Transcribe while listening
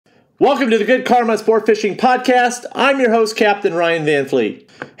Welcome to the Good Karma Sport Fishing Podcast. I'm your host, Captain Ryan Van Fleet.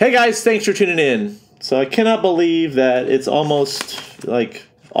 Hey guys, thanks for tuning in. So I cannot believe that it's almost like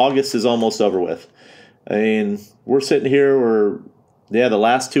August is almost over with. I mean, we're sitting here, the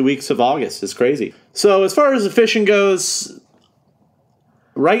last 2 weeks of August. It's crazy. So as far as the fishing goes,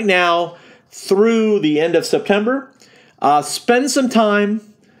 right now through the end of September, spend some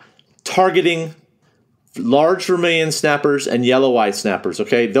time targeting large vermilion snappers and yelloweye snappers,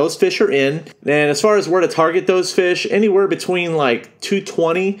 okay? Those fish are in. And as far as where to target those fish, anywhere between like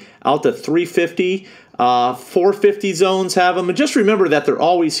 220 out to 350. 450 zones have them. And just remember that they're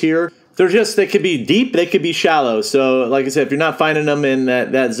always here. They could be deep, they could be shallow. So like I said, if you're not finding them in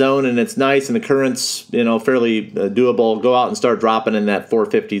that zone and it's nice and the current's, fairly doable, go out and start dropping in that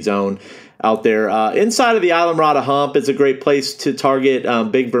 450 zone out there. Inside of the Island Rada hump is a great place to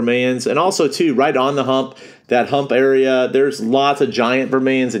target big vermilions. And also, too, right on the hump, that hump area, there's lots of giant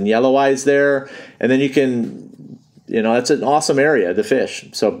vermilions and yelloweyes there. And then you can, it's an awesome area to fish.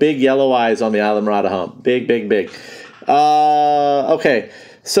 So big yelloweyes on the Island Rada hump. Big, big, big. Okay,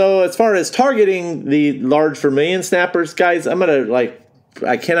 so as far as targeting the large vermilion snappers, guys,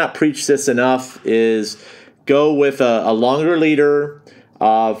 I cannot preach this enough, is go with a longer leader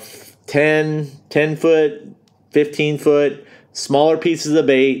of 10 foot, 15 foot, smaller pieces of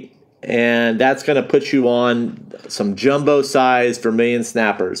bait, and that's going to put you on some jumbo size vermilion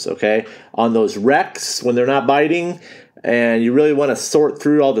snappers, okay? On those wrecks when they're not biting, and you really want to sort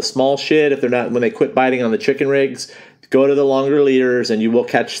through all the small shit when they quit biting on the chicken rigs, go to the longer leaders and you will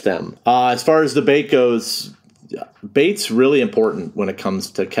catch them. As far as the bait goes, bait's really important when it comes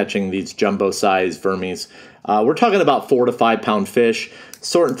to catching these jumbo size vermies. We're talking about 4 to 5 pound fish,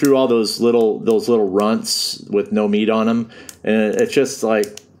 sorting through all those little runts with no meat on them, and it's just like,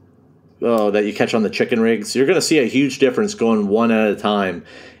 that you catch on the chicken rigs. You're going to see a huge difference going one at a time.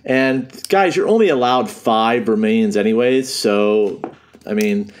 And guys, you're only allowed 5 vermilions anyways. So, I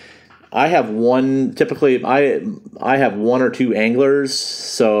mean, I have one. Typically, I have 1 or 2 anglers.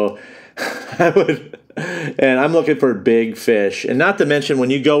 So, and I'm looking for big fish. And not to mention,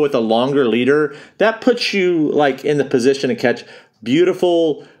 when you go with a longer leader, that puts you like in the position to catch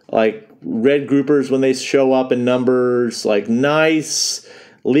beautiful like red groupers when they show up in numbers, like nice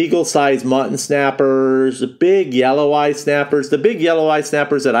legal size mutton snappers, big yelloweye snappers. The big yelloweye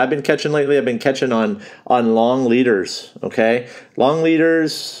snappers that I've been catching lately, I've been catching on long leaders, okay? Long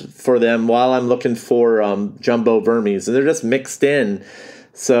leaders for them while I'm looking for jumbo vermies. And they're just mixed in.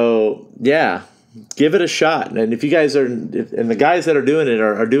 So, yeah, give it a shot. And if you guys and the guys that are doing it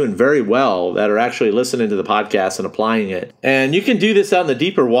are doing very well, that are actually listening to the podcast and applying it. And you can do this out in the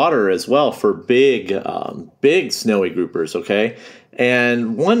deeper water as well for big snowy groupers, okay?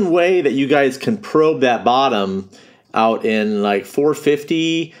 And one way that you guys can probe that bottom out in like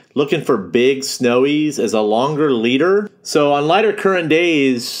 450, looking for big snowies, is a longer leader. So on lighter current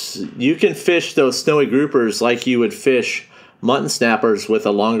days, you can fish those snowy groupers like you would fish mutton snappers with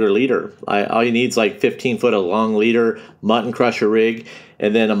a longer leader. All you need is like 15 foot of long leader, mutton crusher rig,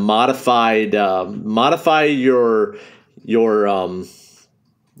 and then a modify your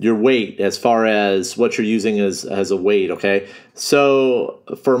weight as far as what you're using as a weight, okay? So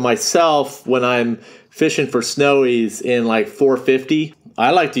for myself, when I'm fishing for snowies in like 450,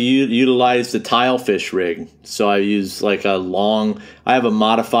 I like to utilize the tile fish rig. So I use like I have a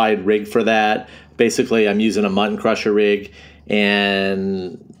modified rig for that. Basically, I'm using a mutton crusher rig,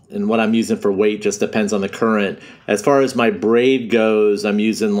 and what I'm using for weight just depends on the current. As far as my braid goes, I'm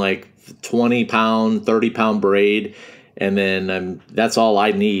using like 20 pound, 30 pound braid, and then that's all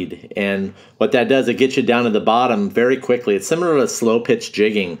I need. And what that does, it gets you down to the bottom very quickly. It's similar to slow pitch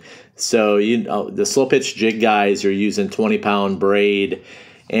jigging. So the slow pitch jig guys are using 20 pound braid,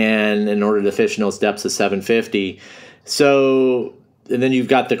 and in order to fish in those depths of 750. So, and then you've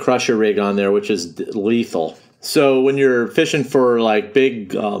got the crusher rig on there, which is lethal. So when you're fishing for like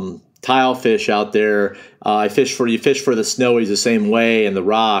big tile fish out there, you fish for the snowies the same way, and the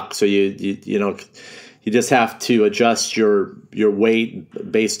rock. So you just have to adjust your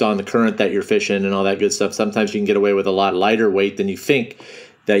weight based on the current that you're fishing and all that good stuff. Sometimes you can get away with a lot lighter weight than you think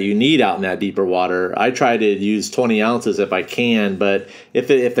that you need out in that deeper water. I try to use 20 ounces if I can, but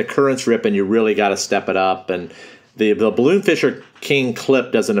if the current's ripping, you really got to step it up. And the Balloon Fisher King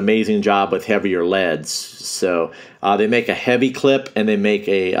clip does an amazing job with heavier leads. So they make a heavy clip and they make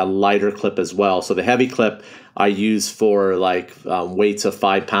a lighter clip as well. So the heavy clip I use for like weights of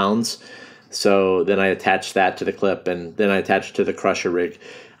 5 pounds. So then I attach that to the clip, and then I attach it to the crusher rig.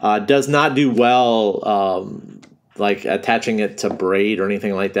 Does not do well like attaching it to braid or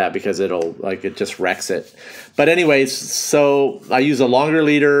anything like that, because it just wrecks it. But anyways, so I use a longer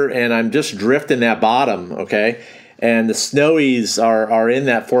leader and I'm just drifting that bottom, okay? And the snowies are in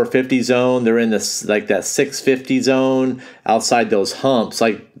that 450 zone. They're in this like that 650 zone outside those humps.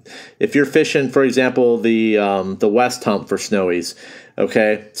 Like if you're fishing, for example, the west hump for snowies,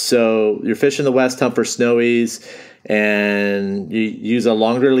 okay? So you're fishing the west hump for snowies, and you use a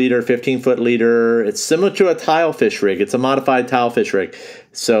longer leader, 15-foot leader. It's similar to a tile fish rig. It's a modified tile fish rig.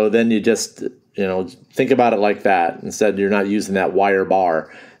 So then you just, think about it like that. Instead, you're not using that wire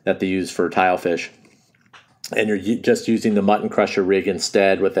bar that they use for tile fish. And you're just using the mutton crusher rig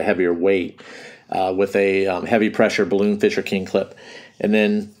instead with a heavier weight, with a heavy pressure balloon fisher king clip. And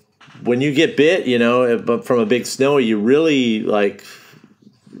then when you get bit, from a big snowy, you really like,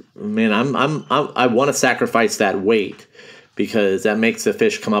 man, I want to sacrifice that weight, because that makes the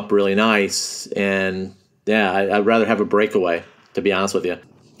fish come up really nice. And yeah, I'd rather have a breakaway, to be honest with you.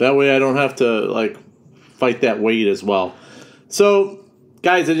 That way I don't have to like fight that weight as well. So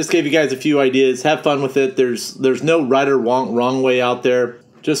guys, I just gave you guys a few ideas. Have fun with it. There's no right or wrong way out there.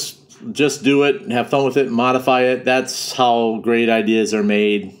 Just do it and have fun with it, modify it. That's how great ideas are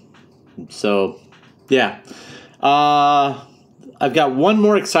made. So yeah. I've got one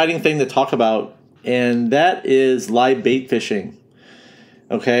more exciting thing to talk about, and that is live bait fishing.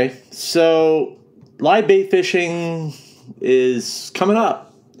 Okay, so live bait fishing is coming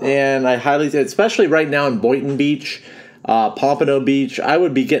up, and I highly, especially right now in Boynton Beach, Pompano Beach, I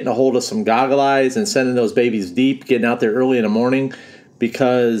would be getting a hold of some goggle eyes and sending those babies deep, getting out there early in the morning,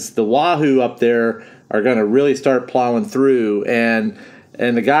 because the wahoo up there are going to really start plowing through. And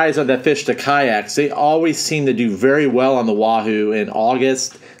the guys that fish the kayaks, they always seem to do very well on the wahoo in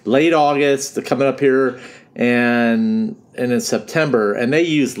August, late August, they're coming up here, and in September. And they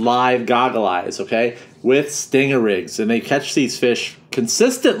use live goggle eyes, okay, with stinger rigs. And they catch these fish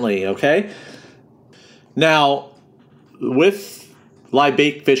consistently, okay? Now, with live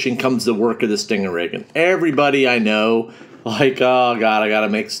bait fishing comes the work of the stinger rig. And everybody I know, like, oh, God, I got to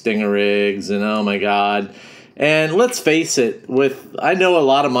make stinger rigs, and oh, my God. And let's face it, I know a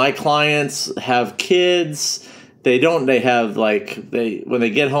lot of my clients have kids. When they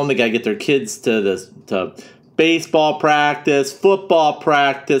get home, they got to get their kids to baseball practice, football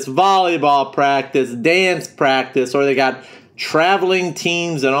practice, volleyball practice, dance practice, or they got traveling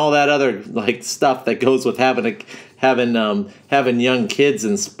teams and all that other like stuff that goes with having young kids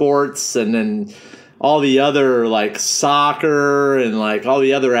in sports, and then all the other like soccer and like all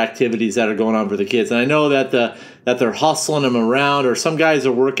the other activities that are going on for the kids. And I know that they're hustling them around, or some guys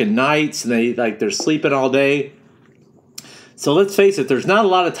are working nights and they're sleeping all day. So let's face it, there's not a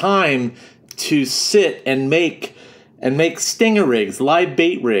lot of time to sit and make stinger rigs, live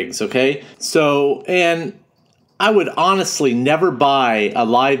bait rigs, okay? So, and I would honestly never buy a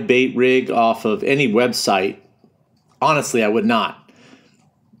live bait rig off of any website. Honestly, I would not.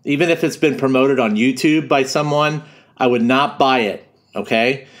 Even if it's been promoted on YouTube by someone, I would not buy it,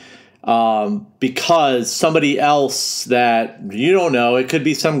 okay? Because somebody else that you don't know, it could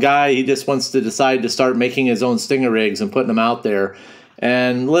be some guy, he just wants to decide to start making his own stinger rigs and putting them out there.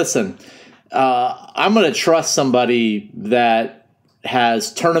 And listen, I'm going to trust somebody that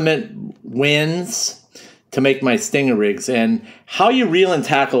has tournament wins to make my stinger rigs. And How You Reel and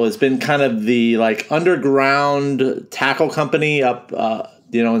Tackle has been kind of the like underground tackle company up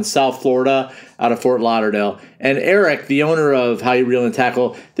in South Florida, out of Fort Lauderdale. And Eric, the owner of How You Reel and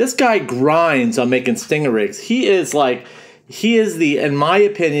Tackle, this guy grinds on making stinger rigs. He is in my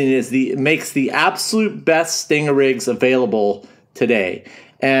opinion, makes the absolute best stinger rigs available today.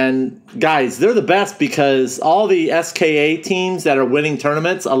 And guys, they're the best because all the SKA teams that are winning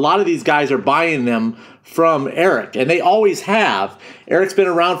tournaments, a lot of these guys are buying them from Eric, and they always have. Eric's been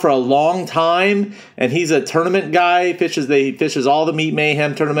around for a long time, and he's a tournament guy. He fishes all the Meat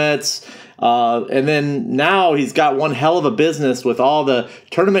Mayhem tournaments, and then now he's got one hell of a business with all the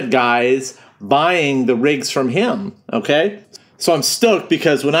tournament guys buying the rigs from him. Okay, so I'm stoked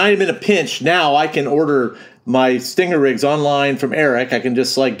because when I'm in a pinch now, I can order my stinger rigs online from Eric. I can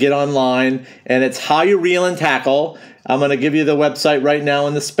just like get online, and it's How You Reel and Tackle. I'm going to give you the website right now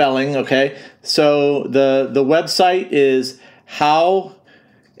in the spelling, okay? So the website is how,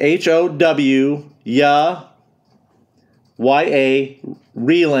 How, ya, ya,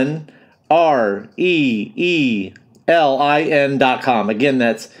 Reelin, REELIN.com. Again,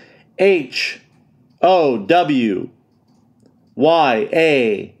 that's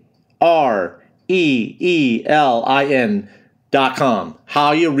HOWYAREELIN.com.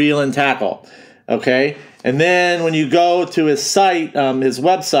 How You Reel and Tackle, okay? And then when you go to his site, his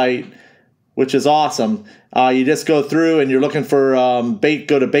website, which is awesome. You just go through and you're looking for bait.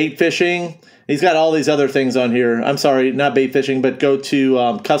 Go to bait fishing. He's got all these other things on here. I'm sorry, not bait fishing, but go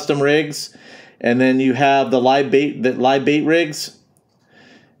to custom rigs, and then you have the live bait rigs.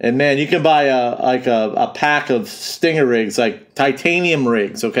 And man, you can buy a pack of stinger rigs, like titanium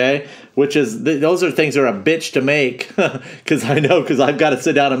rigs, okay? Which is those are things that are a bitch to make, because I've got to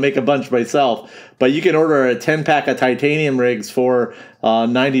sit down and make a bunch myself. But you can order a 10-pack of titanium rigs for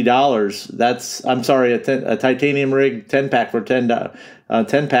 $90. A titanium rig 10-pack for 10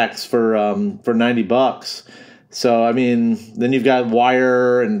 packs for $90. So I mean, then you've got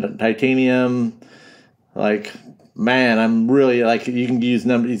wire and titanium, like. Man, I'm really like, you can use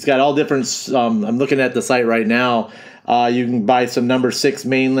number. He's got all different. I'm looking at the site right now. You can buy some number 6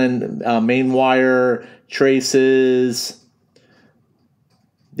 main wire traces.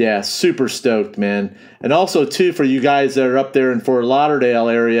 Yeah, super stoked, man. And also too, for you guys that are up there in Fort Lauderdale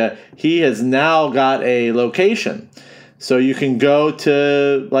area, he has now got a location. So you can go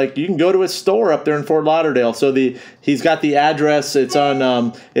to his store up there in Fort Lauderdale. So he's got the address. It's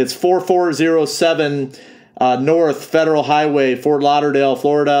on it's 4407. North Federal Highway, Fort Lauderdale,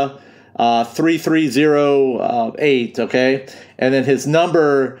 Florida, 3308, okay? And then his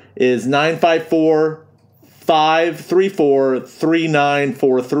number is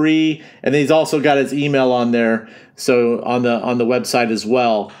 954-534-3943. And then he's also got his email on there, so on the website as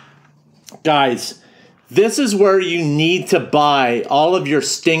well. Guys, this is where you need to buy all of your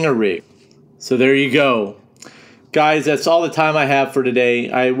stinger rig. So there you go. Guys, that's all the time I have for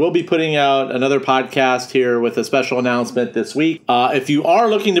today. I will be putting out another podcast here with a special announcement this week. If you are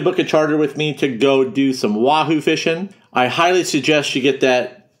looking to book a charter with me to go do some wahoo fishing, I highly suggest you get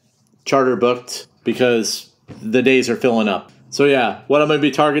that charter booked because the days are filling up. So yeah, what I'm going to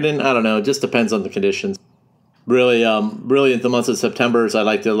be targeting, I don't know. It just depends on the conditions. Really in the months of September, I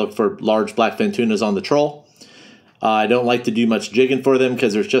like to look for large blackfin tunas on the troll. I don't like to do much jigging for them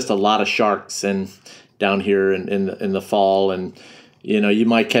because there's just a lot of sharks and down here in the fall, and you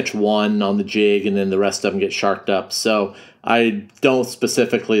might catch one on the jig and then the rest of them get sharked up. So I don't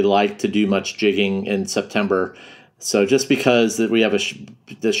specifically like to do much jigging in September. So just because that we have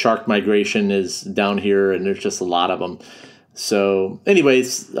the shark migration is down here and there's just a lot of them. So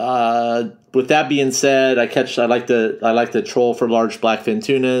anyways, with that being said, I like to troll for large blackfin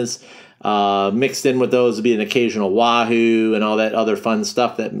tunas. Mixed in with those would be an occasional wahoo and all that other fun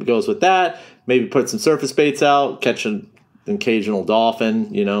stuff that goes with that. Maybe put some surface baits out, catch an occasional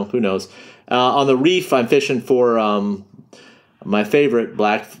dolphin, who knows. On the reef, I'm fishing for my favorite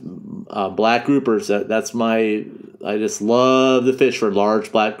black groupers. I just love to fish for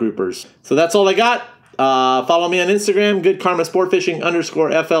large black groupers. So that's all I got. Follow me on Instagram, Good Karma Sport Fishing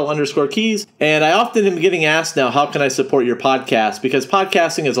 _FL_keys. And I often am getting asked now, how can I support your podcast? Because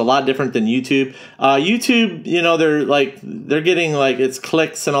podcasting is a lot different than YouTube. YouTube, they're getting it's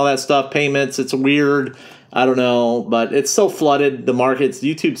clicks and all that stuff, payments. It's weird. I don't know, but it's so flooded. The markets,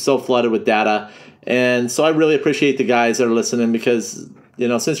 YouTube's so flooded with data. And so I really appreciate the guys that are listening because,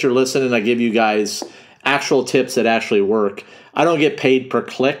 since you're listening, I give you guys actual tips that actually work. I don't get paid per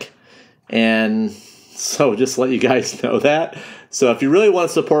click. And so just let you guys know that. So if you really want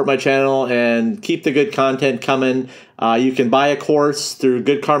to support my channel and keep the good content coming, you can buy a course through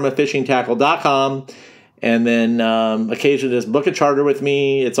goodkarmafishingtackle.com, and then occasionally just book a charter with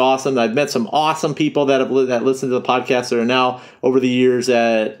me. It's awesome. I've met some awesome people that listen to the podcast that are now over the years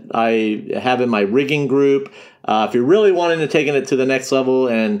that I have in my rigging group. If you're really wanting to take it to the next level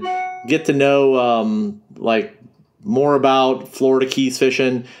and get to know more about Florida Keys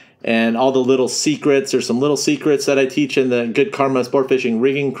fishing, and all the little secrets. There's some little secrets that I teach in the Good Karma Sport Fishing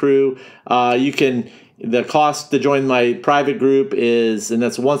rigging crew. The cost to join my private group is, and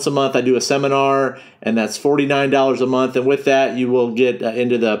that's once a month I do a seminar, and that's $49 a month. And with that, you will get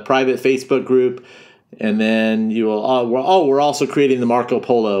into the private Facebook group. And then you will, we're also creating the Marco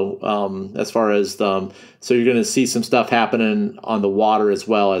Polo as far as, so you're going to see some stuff happening on the water as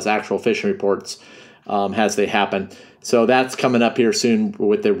well as actual fishing reports as they happen. So that's coming up here soon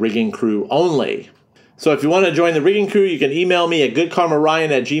with the rigging crew only. So if you want to join the rigging crew, you can email me at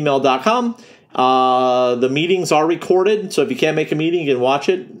goodkarmaryan@gmail.com. The meetings are recorded, so if you can't make a meeting, you can watch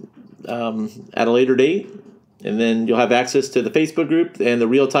it at a later date. And then you'll have access to the Facebook group and the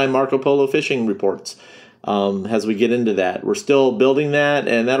real-time Marco Polo fishing reports as we get into that. We're still building that,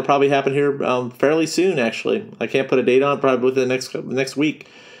 and that'll probably happen here fairly soon, actually. I can't put a date on it, probably within the next week.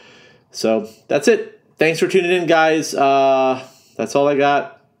 So that's it. Thanks for tuning in, guys. That's all I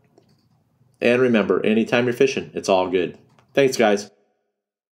got. And remember, anytime you're fishing, it's all good. Thanks, guys.